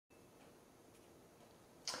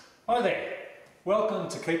Hi there, welcome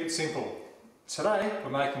to Keep It Simple. Today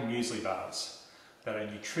we're making muesli bars that are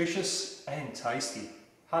nutritious and tasty.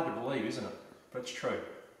 Hard to believe, isn't it? But it's true.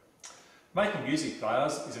 Making muesli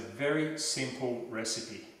bars is a very simple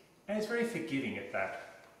recipe and it's very forgiving at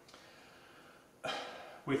that.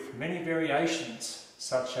 With many variations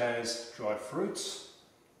such as dried fruits,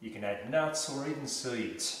 you can add nuts or even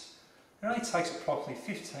seeds. It only takes approximately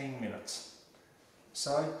 15 minutes.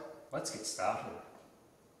 So let's get started.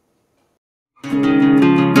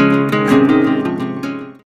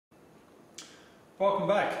 Welcome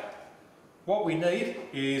back. What we need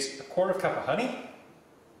is a quarter cup of honey,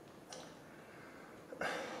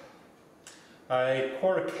 a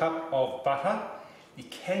quarter cup of butter. You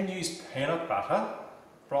can use peanut butter,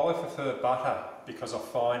 but I prefer butter because I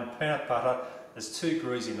find peanut butter is too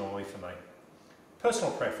greasy and oily for me.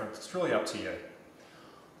 Personal preference, it's really up to you.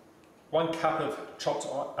 1 cup of chopped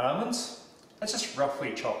almonds, that's just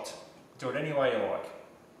roughly chopped. Do it any way you like.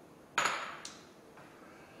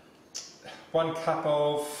 1 cup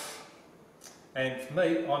of, and for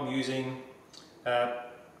me I'm using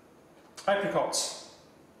apricots.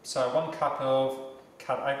 So 1 cup of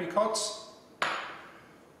cut apricots,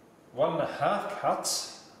 1.5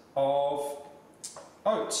 cups of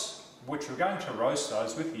oats, which we're going to roast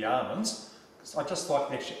those with the almonds because I just like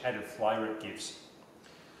the extra added flavour it gives.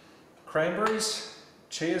 Cranberries,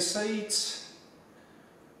 chia seeds,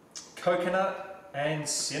 coconut and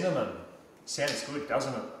cinnamon. Sounds good,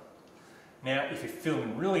 doesn't it? Now if you're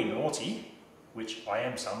feeling really naughty, which I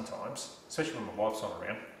am sometimes, especially when my wife's not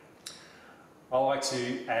around, I like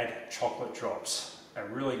to add chocolate drops. It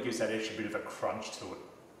really gives that extra bit of a crunch to it.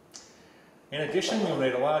 In addition, you'll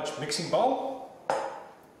need a large mixing bowl,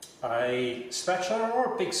 a spatula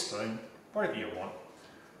or a big spoon, whatever you want,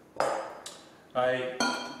 a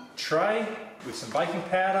tray with some baking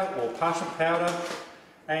powder or parchment powder,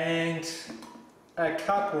 and a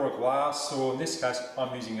cup or a glass, or in this case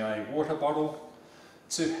I'm using a water bottle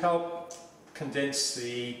to help condense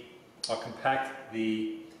or compact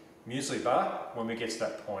the muesli bar when we get to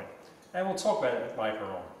that point. And we'll talk about it later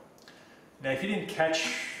on. Now if you didn't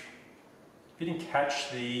catch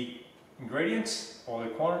the ingredients or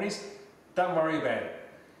the quantities, don't worry about it.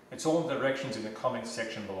 It's all in the directions in the comments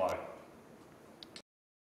section below.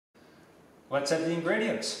 Let's add the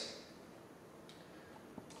ingredients.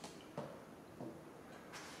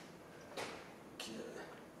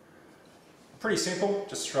 Pretty simple,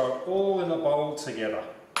 just throw it all in the bowl together.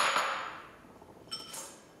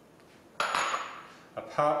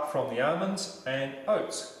 Apart from the almonds and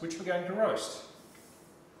oats, which we're going to roast.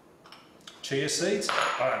 Chia seeds,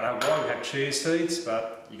 I don't know why we have chia seeds,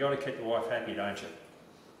 but you got to keep your wife happy, don't you?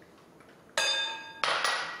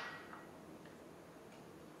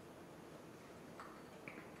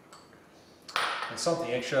 And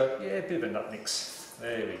something extra, yeah, a bit of a nut mix.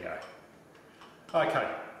 There we go. Okay.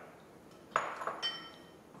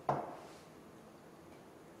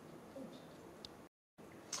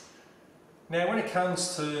 Now when it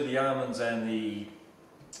comes to the almonds and the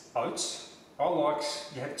oats,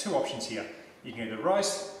 you have 2 options here. You can either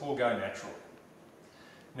roast or go natural.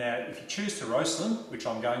 Now if you choose to roast them, which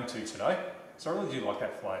I'm going to today, so I really do like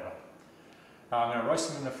that flavour, I'm going to roast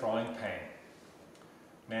them in the frying pan.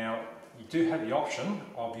 Now you do have the option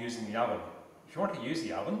of using the oven. If you want to use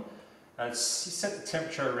the oven, you set the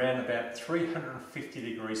temperature around about 350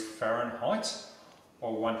 degrees Fahrenheit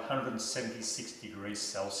or 176 degrees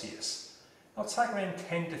Celsius. It'll take around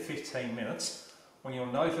 10 to 15 minutes when you'll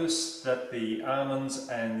notice that the almonds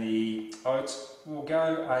and the oats will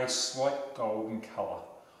go a slight golden colour.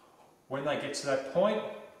 When they get to that point,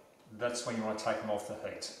 that's when you want to take them off the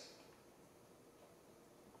heat.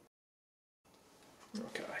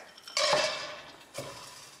 Okay.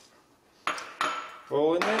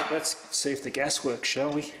 All in there, let's see if the gas works,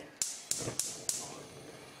 shall we?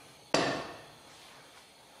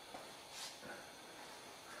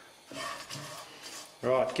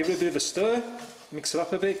 Right, give it a bit of a stir, mix it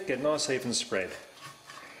up a bit, get a nice even spread.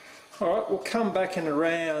 Alright, we'll come back in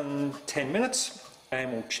around 10 minutes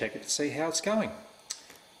and we'll check it to see how it's going.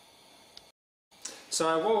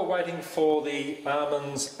 So while we're waiting for the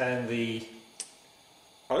almonds and the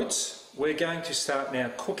oats, we're going to start now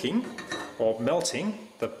cooking or melting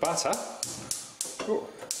the butter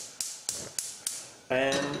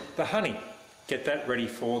and the honey. Get that ready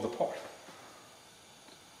for the pot.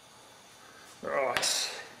 Right.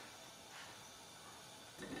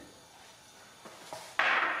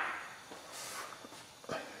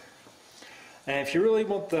 And if you really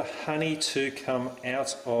want the honey to come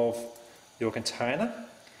out of your container,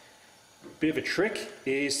 a bit of a trick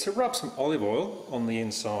is to rub some olive oil on the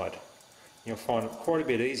inside. you'll find it quite a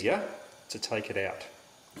bit easier to take it out.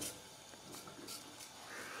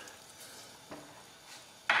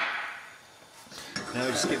 Now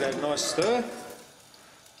just give that a nice stir.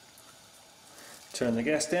 Turn the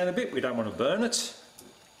gas down a bit, we don't want to burn it.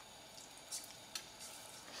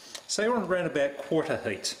 So you're on around about quarter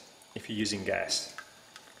heat if you're using gas,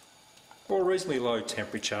 or reasonably low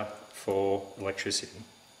temperature for electricity.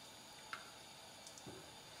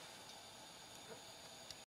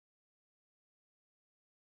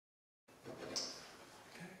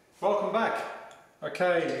 Welcome back.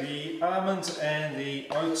 Okay, the almonds and the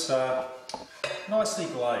oats are nicely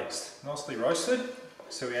glazed, nicely roasted,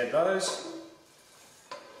 so we add those.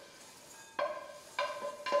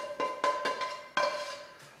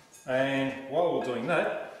 And while we're doing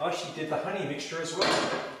that, I actually did the honey mixture as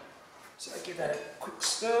well. So give that a quick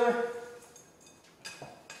stir.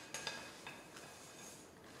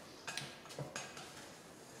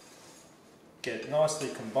 Get it nicely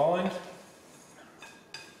combined.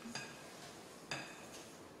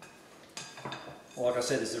 Like I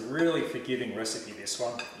said, it's a really forgiving recipe, this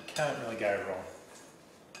one. You can't really go wrong.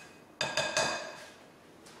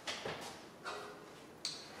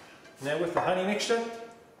 Now with the honey mixture,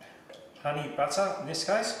 honey butter in this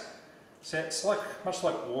case, so it's much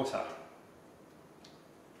like water.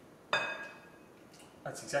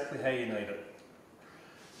 That's exactly how you need it.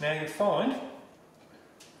 Now you find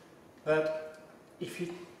that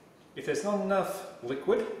if there's not enough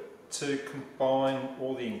liquid to combine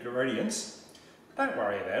all the ingredients, don't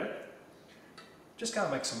worry about it. Just go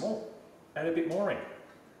and make some more. Add a bit more in.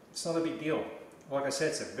 It's not a big deal. Like I said,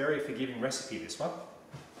 it's a very forgiving recipe, this one.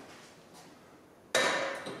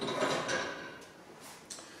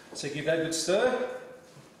 So give that a good stir.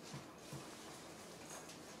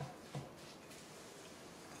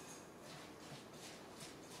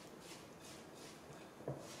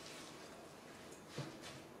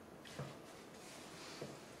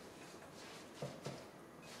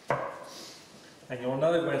 And you'll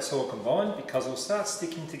know when it's all combined because it'll start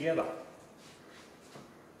sticking together.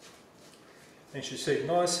 And you should see a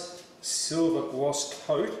nice silver gloss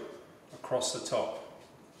coat across the top.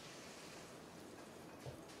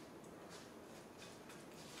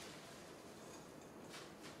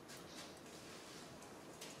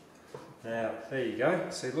 Now, there you go.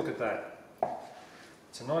 See, look at that.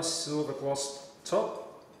 It's a nice silver gloss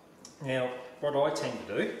top. Now, what I tend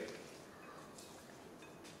to do,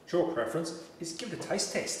 your preference, is give it a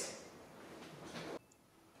taste test.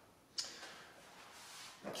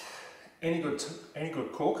 Any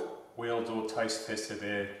good cook will do a taste test of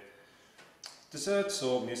their desserts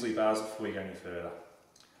or muesli bars before you go any further.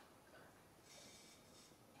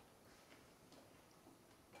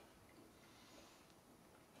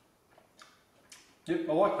 Yep,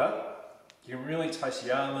 I like that. You can really taste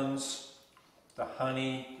the almonds, the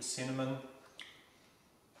honey, the cinnamon,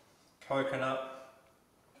 coconut.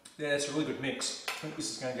 Yeah, it's a really good mix. I think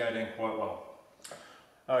this is going to go down quite well.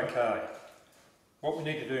 Okay, what we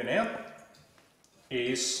need to do now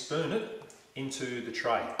is spoon it into the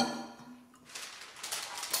tray.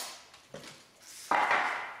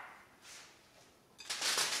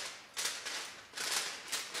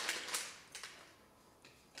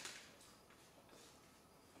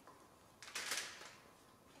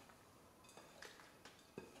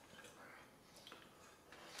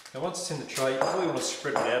 Now once it's in the tray, you really want to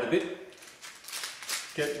spread it out a bit.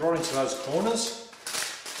 Get right into those corners.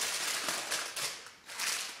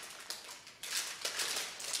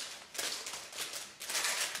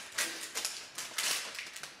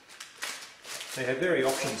 Now you have various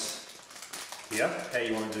options here, how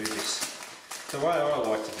you want to do this. The way I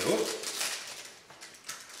like to do it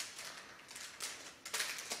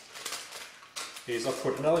is I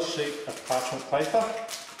put another sheet of parchment paper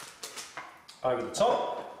over the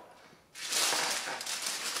top.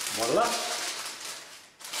 Voila!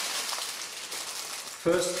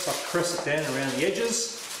 First I press it down around the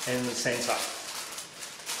edges and in the centre.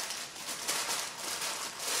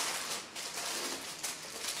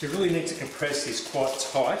 You really need to compress this quite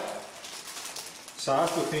tight, so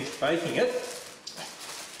after we finish baking it,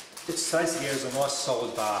 it stays together as a nice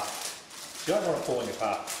solid bar. You don't want it falling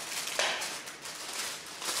apart.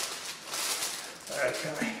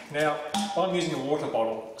 Okay, now I'm using a water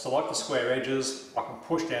bottle because I like the square edges. I can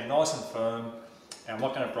push down nice and firm and I'm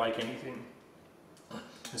not going to break anything.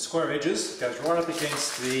 The square edges goes right up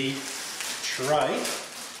against the tray,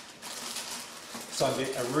 so I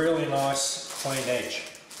get a really nice clean edge.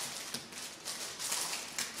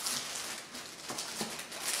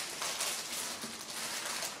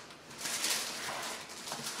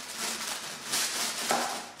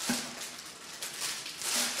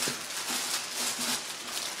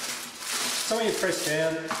 So when you press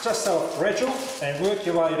down, just so it's gradual and work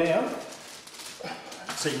your way down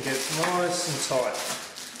so you can get it nice and tight.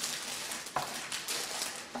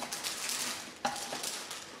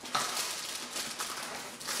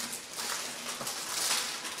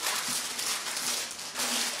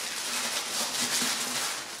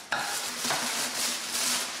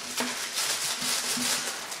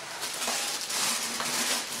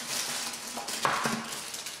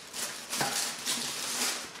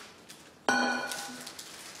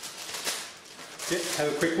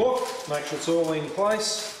 Have a quick look, make sure it's all in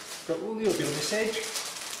place. Got a little bit on this edge.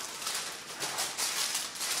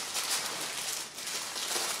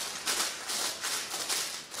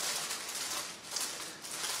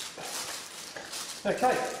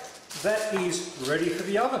 Okay, that is ready for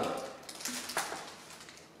the oven.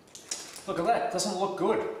 Look at that, doesn't it look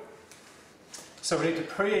good? So we need to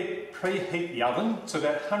preheat the oven to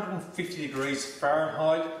about 150 degrees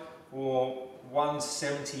Fahrenheit or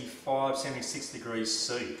 175, 76 degrees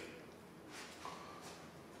C.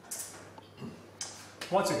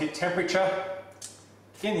 Once we hit temperature,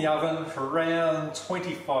 in the oven for around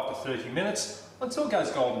 25 to 30 minutes until it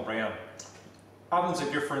goes golden brown. Ovens are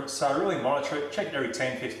different, so really monitor it, check it every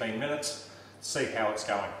 10-15 minutes, see how it's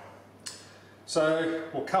going. So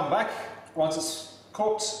we'll come back once it's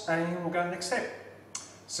cooked and we'll go to the next step.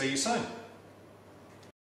 See you soon.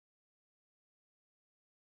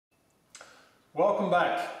 Welcome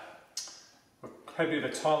back. We've had a bit of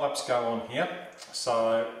a time lapse go on here.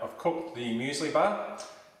 So I've cooked the muesli bar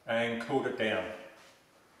and cooled it down.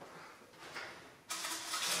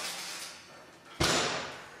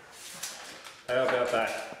 How about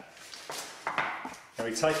that? Now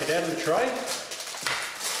we take it out of the tray.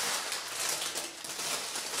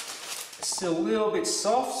 It's still a little bit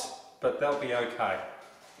soft, but they'll be okay.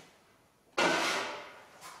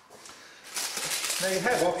 Now you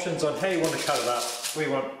have options on how you want to cut it up. We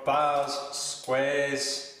want bars,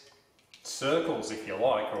 squares, circles if you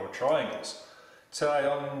like, or triangles. Today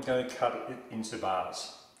I'm going to cut it into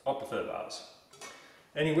bars. I prefer bars.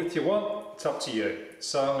 Any width you want, it's up to you.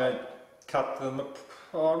 So I'm going to cut them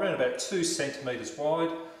around about 2 centimetres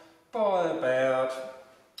wide by about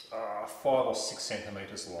 5 or 6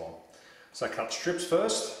 centimetres long. So cut strips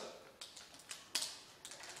first.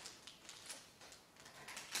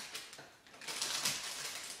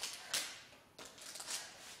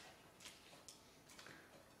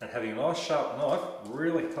 And having a nice sharp knife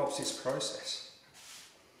really helps this process.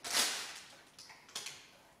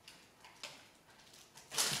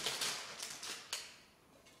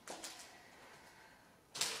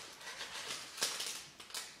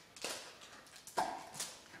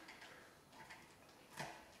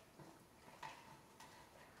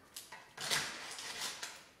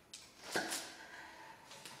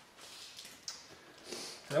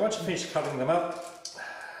 Now once you finish cutting them up,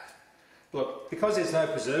 look, because there's no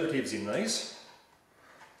preservatives in these,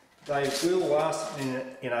 they will last in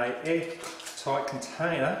an airtight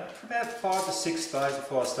container for about 5 to 6 days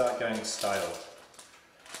before I start going stale.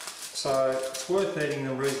 So it's worth eating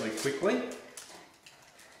them reasonably quickly.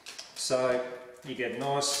 So you get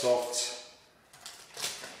nice, soft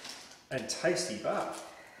and tasty bar.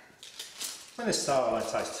 When they're stale, they don't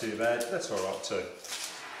taste too bad, that's alright too.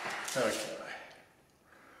 Okay.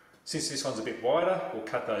 Since this one's a bit wider, we'll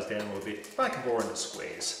cut those down a little bit, make them more into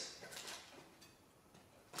squares.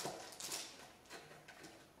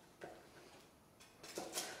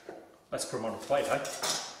 Let's put them on a plate, eh?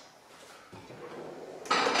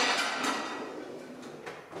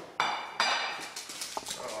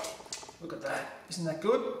 Alright, look at that, isn't that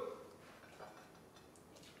good?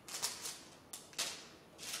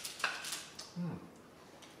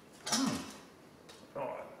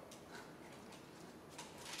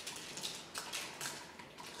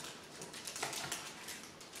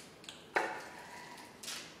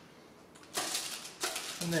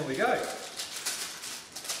 And there we go. A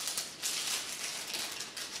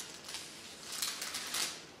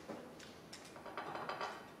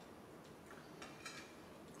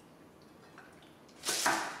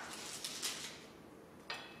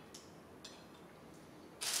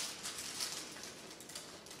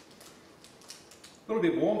little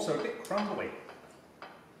bit warm, so a bit crumbly.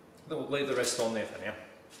 Then we'll leave the rest on there for now.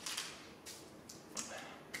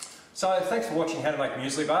 So thanks for watching how to make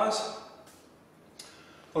muesli bars.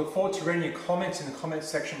 I look forward to reading your comments in the comments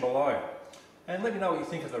section below and let me know what you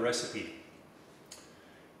think of the recipe.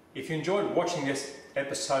 If you enjoyed watching this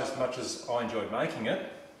episode as much as I enjoyed making it,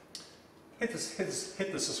 hit the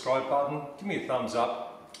subscribe button, give me a thumbs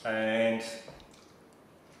up and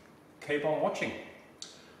keep on watching.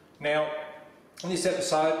 Now, In this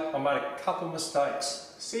episode, I made a couple of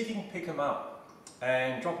mistakes. See if you can pick them up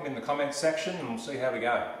and drop them in the comments section and we'll see how we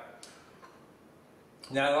go.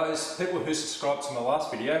 Now, those people who subscribed to my last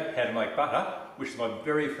video, how to make butter, which is my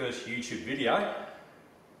very first YouTube video,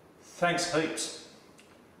 thanks heaps.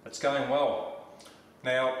 It's going well.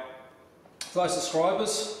 Now, for those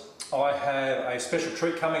subscribers, I have a special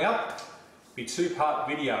treat coming up. It'll be a two-part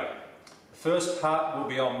video. The first part will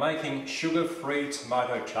be on making sugar-free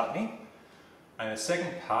tomato chutney, and the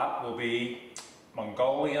second part will be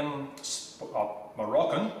Moroccan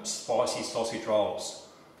spicy sausage rolls,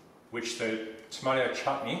 which the tomato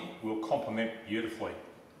chutney will complement beautifully.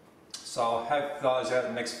 So I'll have those out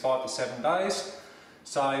in the next 5 to 7 days.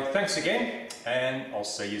 So thanks again, and I'll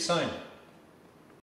see you soon.